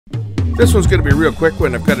This one's going to be a real quick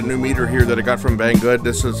one. I've got a new meter here that I got from Banggood.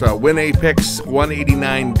 This is a WinAPEX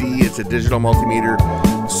 189D. It's a digital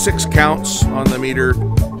multimeter, 6 counts on the meter.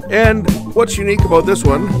 And what's unique about this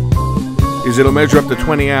one is it'll measure up to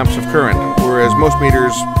 20 amps of current, whereas most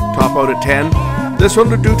meters top out at 10. This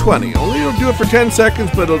one will do 20. Only it'll do it for 10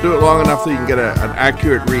 seconds, but it'll do it long enough that you can get an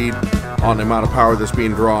accurate read on the amount of power that's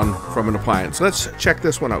being drawn from an appliance. Let's check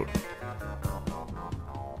this one out.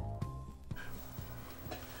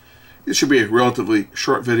 This should be a relatively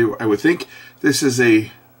short video, I would think. This is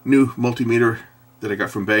a new multimeter that I got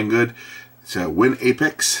from Banggood. It's a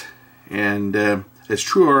WinAPEX, and it's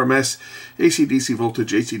true RMS, AC/DC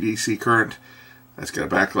voltage, AC/DC current. That's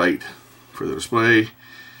got a backlight for the display,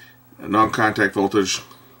 a non-contact voltage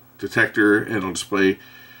detector, and it'll display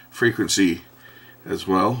frequency as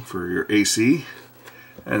well for your AC.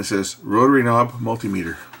 And it says rotary knob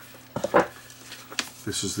multimeter.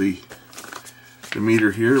 This is the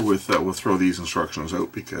meter here with, we'll throw these instructions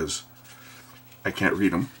out because I can't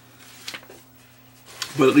read them.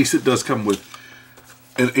 But at least it does come with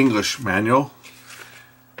an English manual,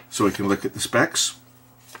 so we can look at the specs.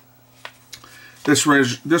 This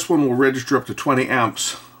one will register up to 20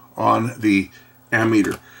 amps on the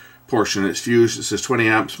ammeter portion. It's fused. It says 20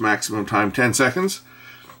 amps, maximum time 10 seconds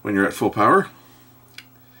when you're at full power.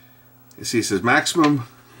 You see it says maximum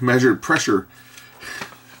measured pressure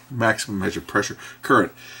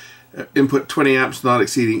current. Input 20 amps not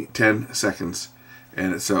exceeding 10 seconds.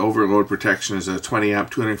 And it's overload protection is a 20 amp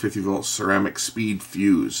 250 volt ceramic speed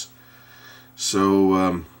fuse.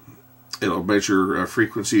 So it'll measure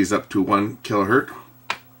frequencies up to 1 kilohertz,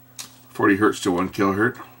 40 hertz to 1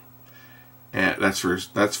 kilohertz, and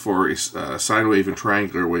that's for sine wave and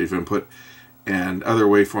triangular wave input, and other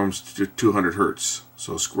waveforms to 200 hertz,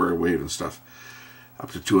 so square wave and stuff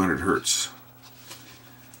up to 200 hertz.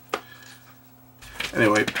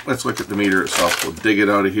 Anyway, let's look at the meter itself. We'll dig it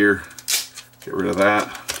out of here, get rid of that.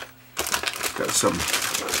 Got some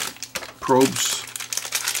probes,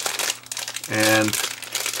 and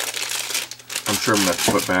I'm sure I'm going to have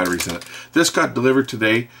to put batteries in it. This got delivered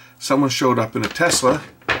today. Someone showed up in a Tesla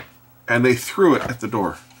and they threw it at the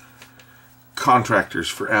door. Contractors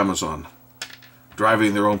for Amazon,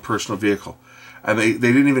 driving their own personal vehicle. And they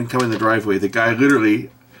didn't even come in the driveway. The guy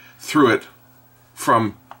literally threw it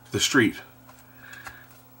from the street.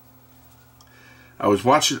 I was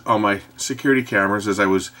watching on my security cameras as I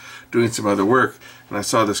was doing some other work, and I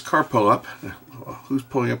saw this car pull up. Who's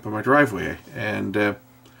pulling up in my driveway? And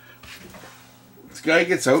this guy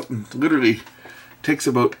gets out and literally takes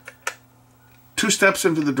about 2 steps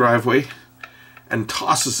into the driveway and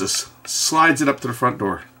tosses this, slides it up to the front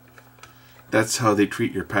door. That's how they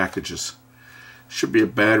treat your packages. Should be a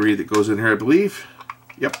battery that goes in here, I believe.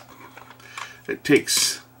 Yep. It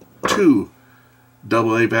takes 2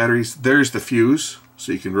 AA batteries. There's the fuse,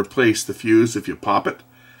 so you can replace the fuse if you pop it.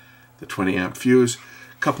 The 20 amp fuse.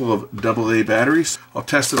 A couple of AA batteries. I'll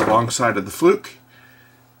test it alongside of the Fluke.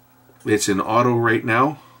 It's in auto right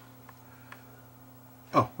now.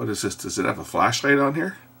 Oh, what is this? Does it have a flashlight on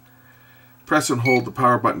here? Press and hold the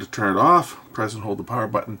power button to turn it off. Press and hold the power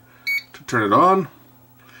button to turn it on.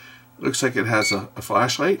 Looks like it has a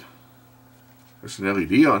flashlight. There's an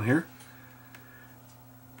LED on here.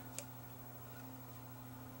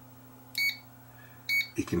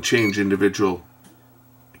 You can change individual,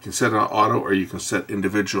 you can set it on auto, or you can set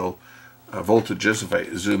individual voltages. If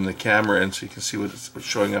I zoom the camera in so you can see what's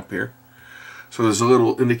showing up here. So there's a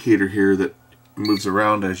little indicator here that moves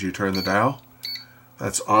around as you turn the dial.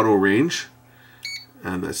 That's auto range,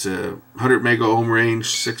 and that's a 100 mega ohm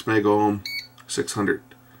range, 6 mega ohm,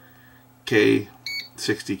 600K,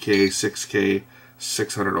 60K, 6K,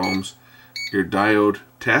 600 ohms. Your diode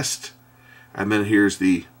test, and then here's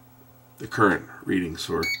the current readings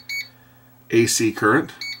for AC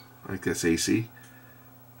current. I think that's AC.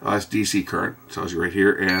 Oh, that's DC current. Tells you right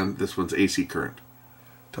here, and this one's AC current.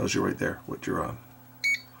 Tells you right there what you're on.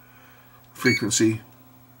 Frequency.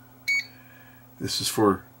 This is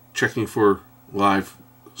for checking for live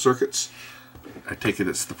circuits. I take it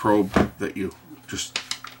it's the probe that you just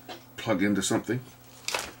plug into something.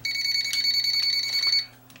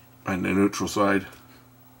 And the neutral side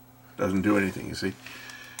doesn't do anything, you see.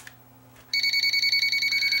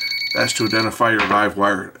 That's to identify your live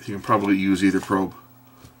wire. You can probably use either probe.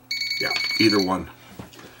 Yeah, either one.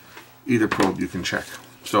 Either probe you can check.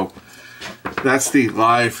 So that's the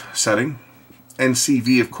live setting.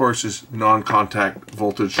 NCV, of course, is non-contact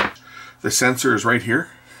voltage. The sensor is right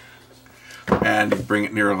here. And you bring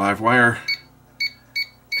it near a live wire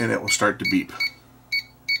and it will start to beep.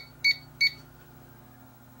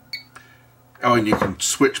 Oh, and you can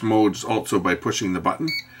switch modes also by pushing the button.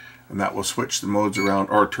 and that will switch the modes around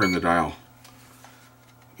or turn the dial.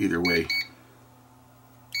 Either way.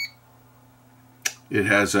 It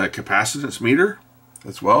has a capacitance meter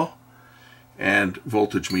as well and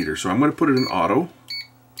voltage meter. So I'm going to put it in auto,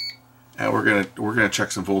 and we're gonna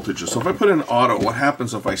check some voltages. So if I put it in auto, what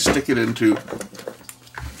happens if I stick it into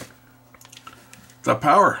the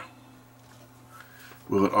power?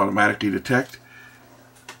 Will it automatically detect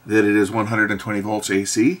that it is 120 volts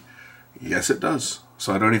AC? Yes, it does.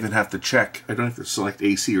 So I don't even have to check. I don't have to select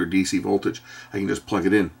AC or DC voltage. I can just plug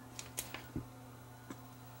it in,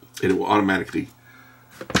 and it will automatically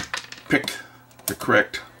pick the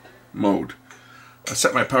correct mode. I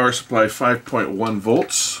set my power supply 5.1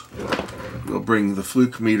 volts. We'll bring the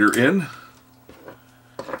fluke meter in,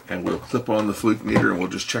 and we'll clip on the fluke meter, and we'll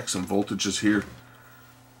just check some voltages here.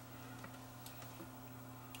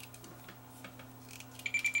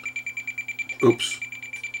 Oops.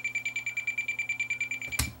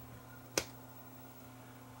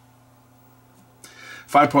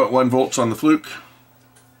 .1 volts on the fluke.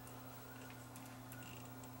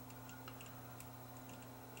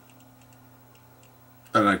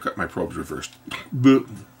 And I've got my probes reversed.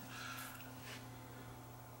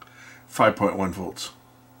 5.1 volts.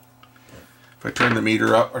 If I turn the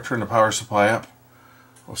meter up or turn the power supply up,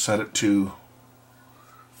 I'll set it to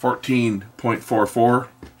 14.44.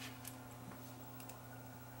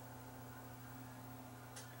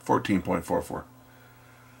 14.44.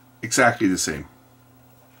 Exactly the same.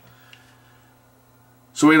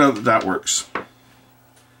 So we know that that works.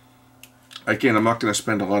 Again, I'm not going to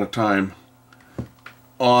spend a lot of time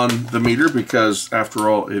on the meter because, after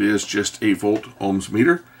all, it is just a volt ohms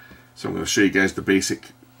meter. So I'm going to show you guys the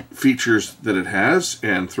basic features that it has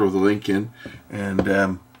and throw the link in.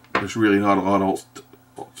 And there's really not a lot else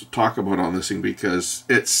to talk about on this thing because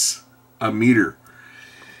it's a meter.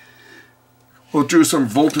 We'll do some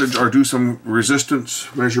voltage or do some resistance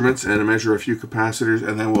measurements and measure a few capacitors,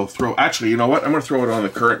 and then we'll throw, actually, you know what? I'm going to throw it on the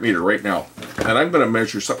current meter right now. And I'm going to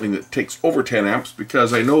measure something that takes over 10 amps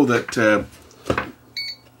because I know that the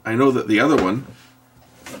other one,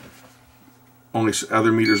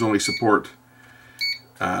 other meters only support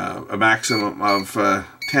a maximum of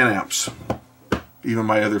 10 amps. Even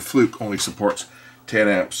my other fluke only supports 10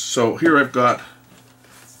 amps. So here I've got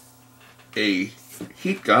a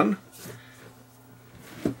heat gun,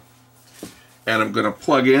 and I'm going to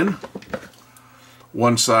plug in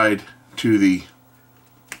one side to the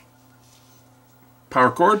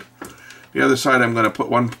power cord. The other side I'm going to put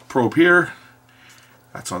one probe here.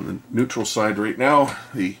 That's on the neutral side right now.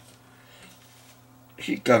 The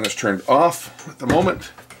heat gun is turned off at the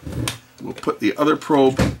moment. We'll put the other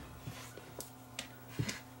probe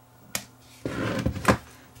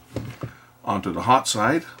onto the hot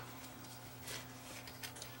side.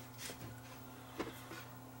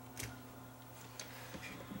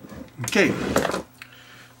 Okay,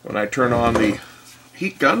 when I turn on the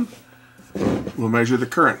heat gun, we'll measure the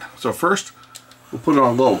current. So first, we'll put it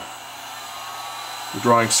on low. We're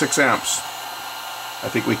drawing 6 amps. I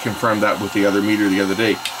think we confirmed that with the other meter the other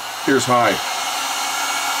day. Here's high.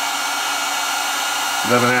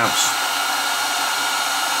 11 amps.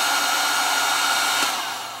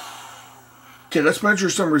 Okay, let's measure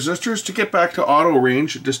some resistors. To get back to auto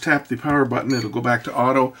range, just tap the power button. It'll go back to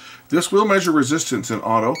auto. This will measure resistance in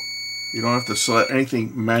auto. You don't have to select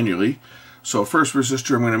anything manually. So first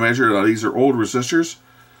resistor I'm going to measure, now these are old resistors.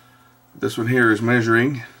 This one here is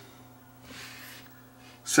measuring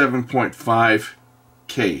 7.5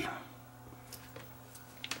 K.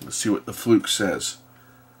 Let's see what the fluke says.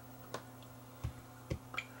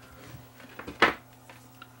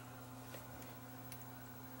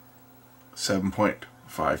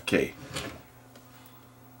 .5K.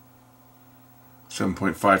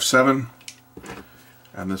 7.57.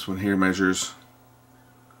 And this one here measures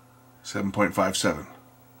 7.57.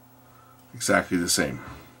 Exactly the same.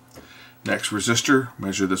 Next resistor,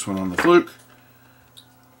 measure this one on the fluke.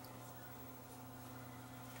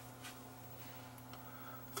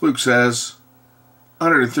 Fluke says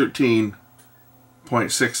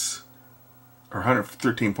 113.6 or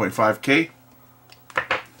 113.5 K.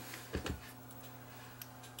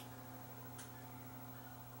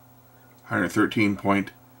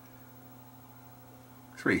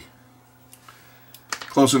 .3.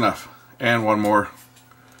 Close enough. And one more.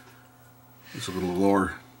 It's a little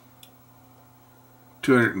lower.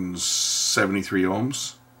 273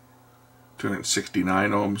 ohms.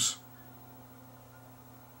 269 ohms.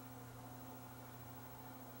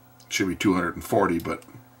 Should be 240, but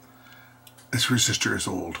this resistor is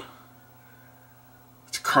old.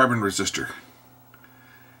 It's a carbon resistor.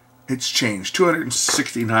 It's changed.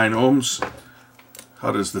 269 ohms.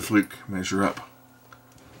 How does the Fluke measure up?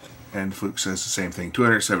 And Fluke says the same thing,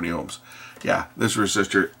 270 ohms. Yeah, this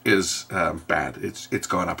resistor is bad. It's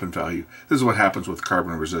gone up in value. This is what happens with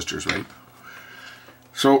carbon resistors, right?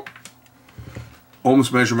 So,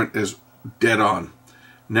 ohms measurement is dead on.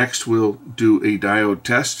 Next, we'll do a diode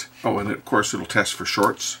test. Oh, and of course it'll test for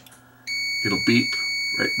shorts. It'll beep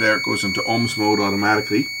right there. It goes into ohms mode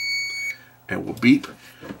automatically, and will beep.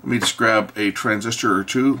 Let me just grab a transistor or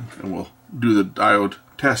two, and we'll do the diode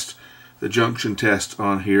test, the junction test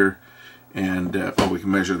on here, and oh, we can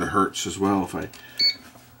measure the hertz as well. If I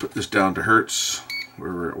put this down to hertz,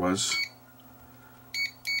 wherever it was,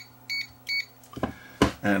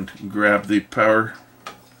 and grab the power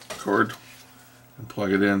cord and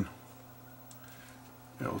plug it in,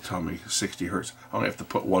 it'll tell me 60 hertz. I only have to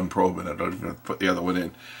put one probe in. I don't even have to put the other one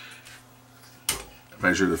in.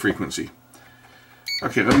 Measure the frequency.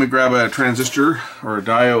 Okay, let me grab a transistor or a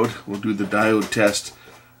diode. We'll do the diode test.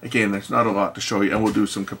 Again, there's not a lot to show you, and we'll do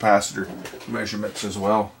some capacitor measurements as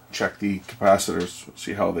well. Check the capacitors,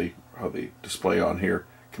 see how they display on here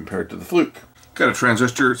compared to the Fluke. Got a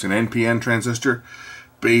transistor. It's an NPN transistor,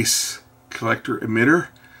 base collector emitter.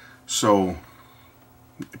 So,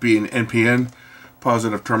 being NPN,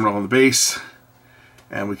 positive terminal on the base,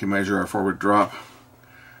 and we can measure our forward drop.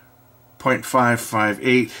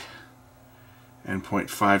 0.558 and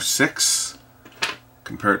 0.56.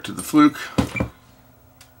 Compare it to the Fluke.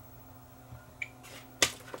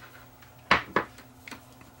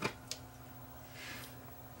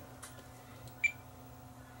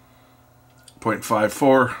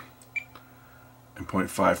 .54 and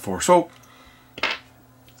 0.54. So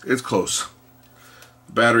it's close.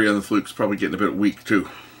 The battery on the Fluke's probably getting a bit weak too,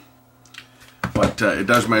 but it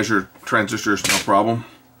does measure transistors, no problem.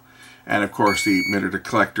 And of course, the emitter to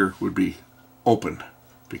collector would be open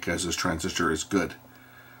because this transistor is good.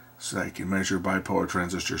 So I can measure bipolar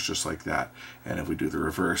transistors just like that. And if we do the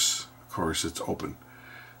reverse, of course, it's open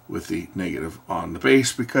with the negative on the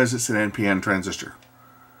base because it's an NPN transistor.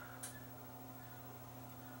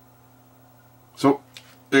 So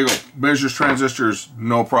there you go. Measures transistors,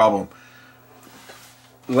 no problem.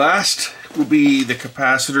 Last will be the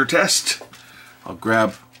capacitor test. I'll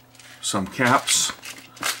grab some caps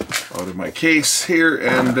out of my case here,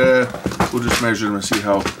 and we'll just measure them and see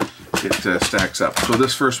how it stacks up. So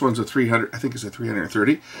this first one's a 300, I think it's a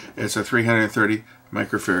 330. It's a 330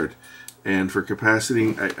 microfarad. And for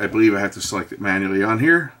capacity, I believe I have to select it manually on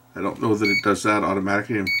here. I don't know that it does that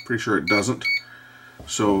automatically. I'm pretty sure it doesn't.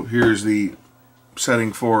 So here's the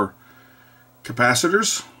setting for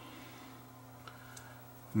capacitors: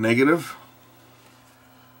 negative,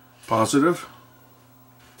 positive,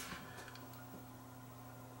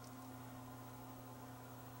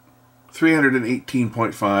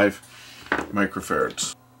 (318.5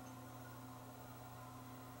 microfarads.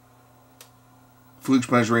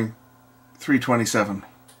 Fluke's measuring 327.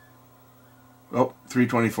 Oh,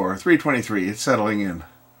 324, 323. It's settling in.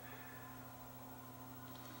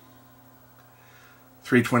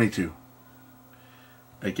 322.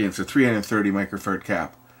 Again, it's a 330 microfarad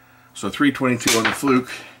cap. So 322 on the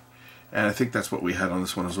Fluke, and I think that's what we had on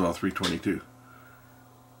this one as well, 322.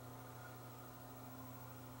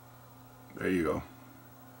 There you go.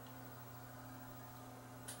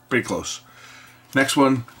 Pretty close. Next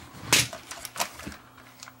one.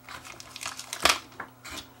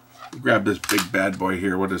 Grab this big bad boy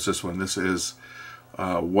here. What is this one? This is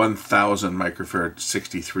 1000 microfarad,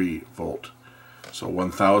 63 volt. So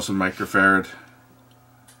 1000 microfarad.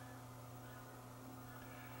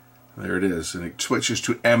 There it is. And it switches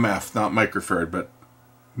to MF, not microfarad, but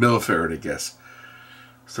millifarad, I guess.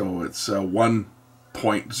 So it's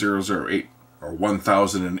 1.008 or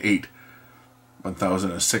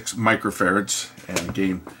 1006 microfarads. And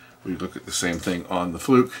again, we look at the same thing on the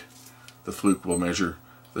Fluke. The Fluke will measure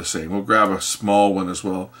the same. We'll grab a small one as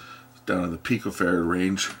well, down in the picofarad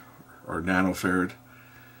range or nanofarad.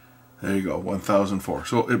 There you go, 1004.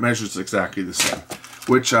 So it measures exactly the same,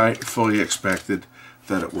 which I fully expected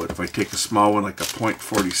that it would. If I take a small one like a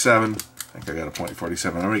 0.47, I think I got a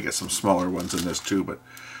 0.47. I'm going to get some smaller ones in this too, but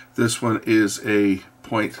this one is a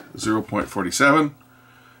 0.47.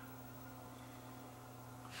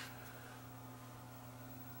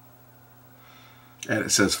 And it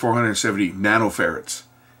says 470 nanofarads,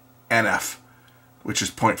 NF, which is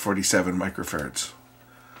 0.47 microfarads.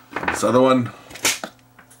 On this other one,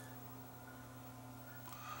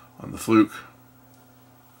 on the Fluke,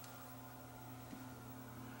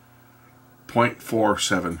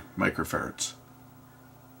 0.47 microfarads.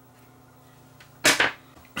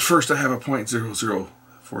 First I have a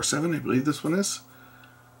 0.0047, I believe this one is.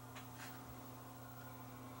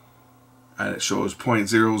 and it shows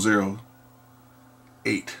 0.008.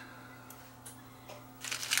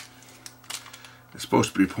 It's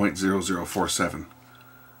supposed to be 0.0047.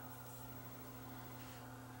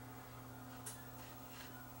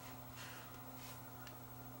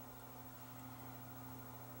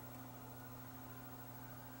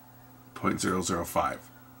 .005.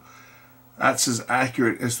 That's as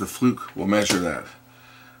accurate as the Fluke will measure that.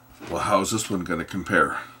 Well, how is this one going to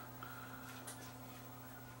compare?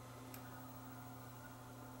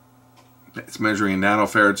 It's measuring in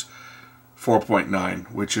nanofarads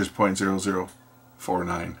 4.9, which is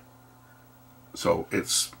 0.0049. So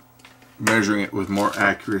it's measuring it with more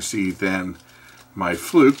accuracy than my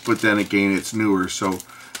Fluke, but then again it's newer, so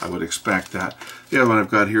I would expect that. The other one I've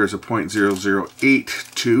got here is a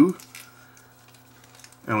 0.0082.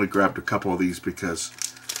 I only grabbed a couple of these because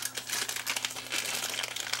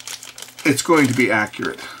it's going to be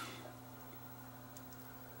accurate.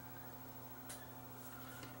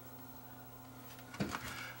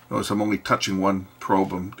 Notice I'm only touching one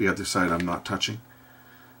probe, and the other side I'm not touching.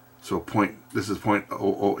 So this is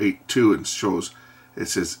 0.0082 and shows it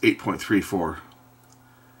says 8.34.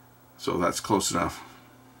 So that's close enough.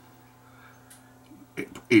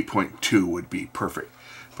 8.2 would be perfect.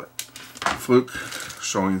 But Fluke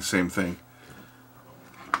showing the same thing.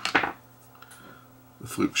 The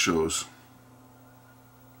Fluke shows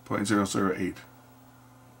 0.008.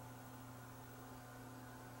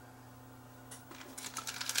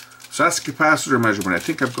 So that's the capacitor measurement. I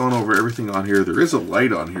think I've gone over everything on here. There is a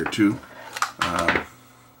light on here too.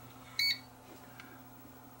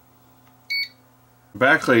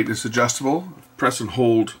 Backlight is adjustable. Press and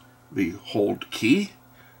hold the hold key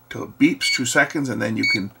till it beeps 2 seconds, and then you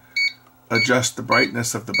can adjust the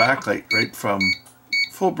brightness of the backlight right from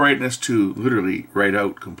full brightness to literally right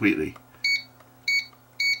out completely.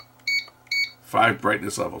 5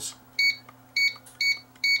 brightness levels.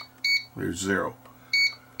 There's 0.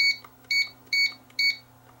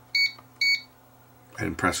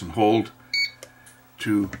 And press and hold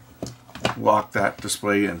to lock that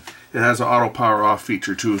display in. It has an auto power off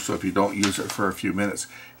feature too, so if you don't use it for a few minutes,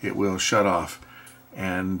 it will shut off.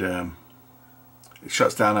 And it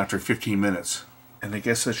shuts down after 15 minutes. And I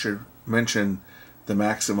guess I should mention the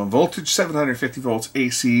maximum voltage, 750 volts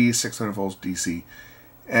AC, 600 volts DC.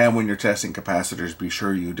 And when you're testing capacitors, be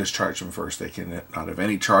sure you discharge them first. They can not have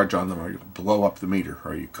any charge on them, or you'll blow up the meter,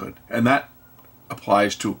 or you could. And that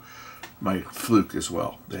applies to my Fluke as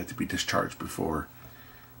well. They have to be discharged before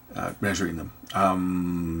measuring them.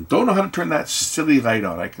 Don't know how to turn that silly light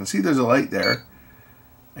on. I can see there's a light there,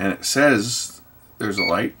 and it says there's a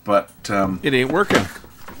light, but it ain't working.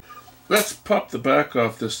 Let's pop the back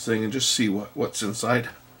off this thing and just see what's inside.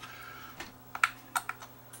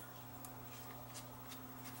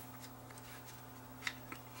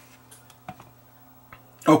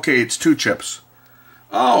 Okay, it's 2 chips.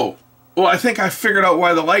 Oh, well, I think I figured out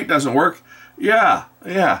why the light doesn't work. Yeah.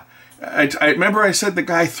 I remember I said the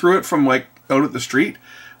guy threw it from like out at the street.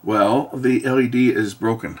 Well, the LED is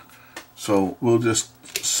broken. So we'll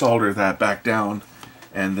just solder that back down,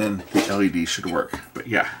 and then the LED should work. But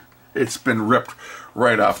yeah, it's been ripped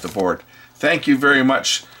right off the board. Thank you very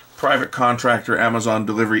much, private contractor, Amazon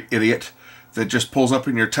delivery idiot, that just pulls up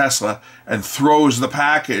in your Tesla and throws the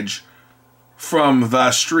package from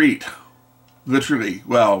the street. Literally.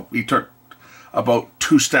 Well, he took about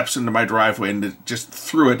 2 steps into my driveway and just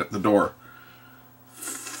threw it at the door.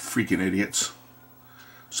 Freaking idiots.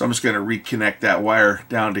 So I'm just going to reconnect that wire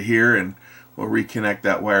down to here, and we'll reconnect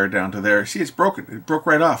that wire down to there. See, it's broken. It broke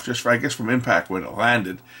right off, just I guess from impact when it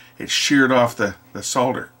landed. It sheared off the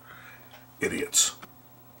solder. Idiots.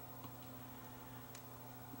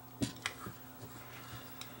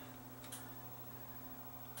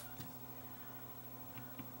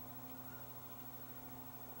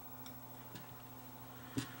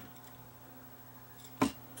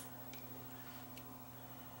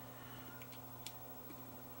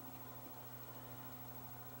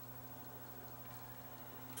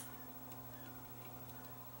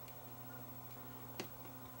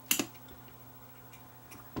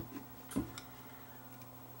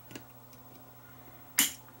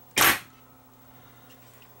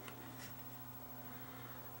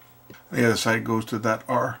 The other side goes to that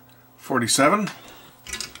R47,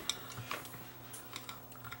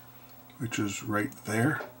 which is right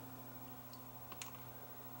there.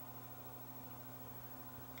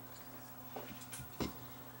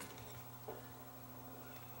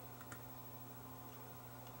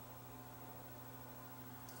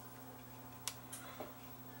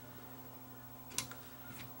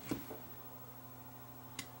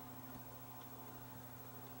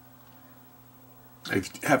 I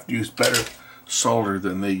have to use better solder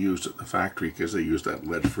than they used at the factory because they use that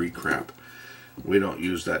lead-free crap. We don't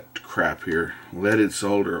use that crap here. Leaded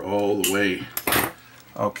solder all the way.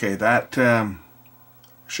 Okay, that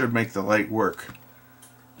should make the light work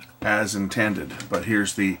as intended. But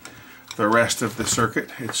here's the rest of the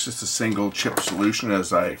circuit. It's just a single chip solution,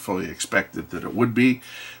 as I fully expected that it would be.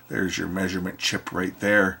 There's your measurement chip right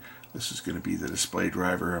there. This is going to be the display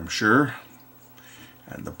driver, I'm sure.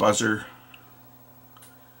 And the buzzer.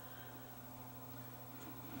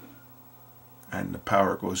 And the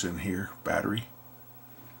power goes in here, battery.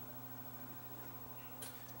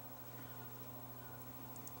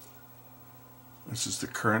 This is the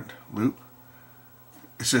current loop.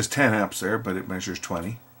 It says 10 amps there, but it measures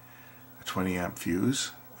 20. A 20 amp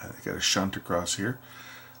fuse. I got a shunt across here.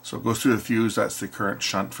 So it goes through the fuse, that's the current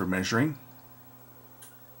shunt for measuring.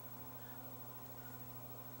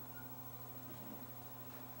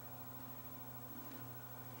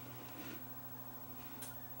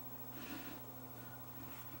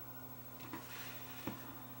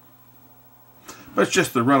 But it's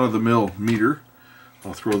just the run-of-the-mill meter.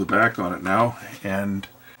 I'll throw the back on it now and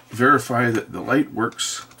verify that the light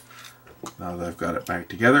works. Now that I've got it back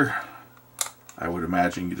together, I would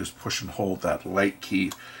imagine you just push and hold that light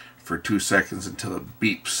key for 2 seconds until it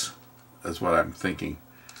beeps. That's what I'm thinking,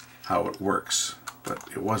 how it works. But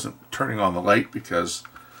it wasn't turning on the light because,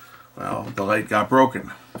 well, the light got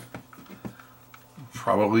broken.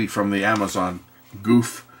 Probably from the Amazon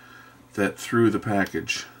goof that threw the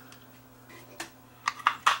package.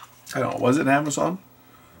 I don't know, was it Amazon?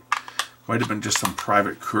 Might have been just some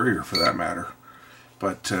private courier for that matter.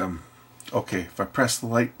 But, okay, if I press the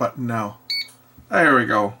light button now, there we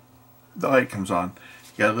go. The light comes on.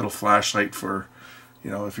 You got a little flashlight for,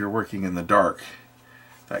 you know, if you're working in the dark.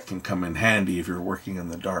 That can come in handy if you're working in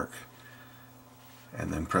the dark.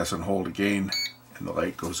 And then press and hold again, and the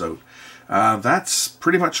light goes out. That's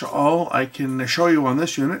pretty much all I can show you on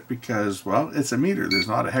this unit because, well, it's a meter. There's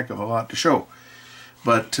not a heck of a lot to show.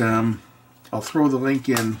 But I'll throw the link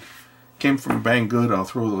in. Came from Banggood. I'll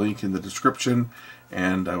throw the link in the description.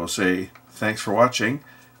 And I will say thanks for watching.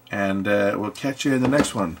 And we'll catch you in the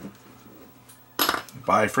next one.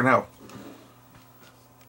 Bye for now.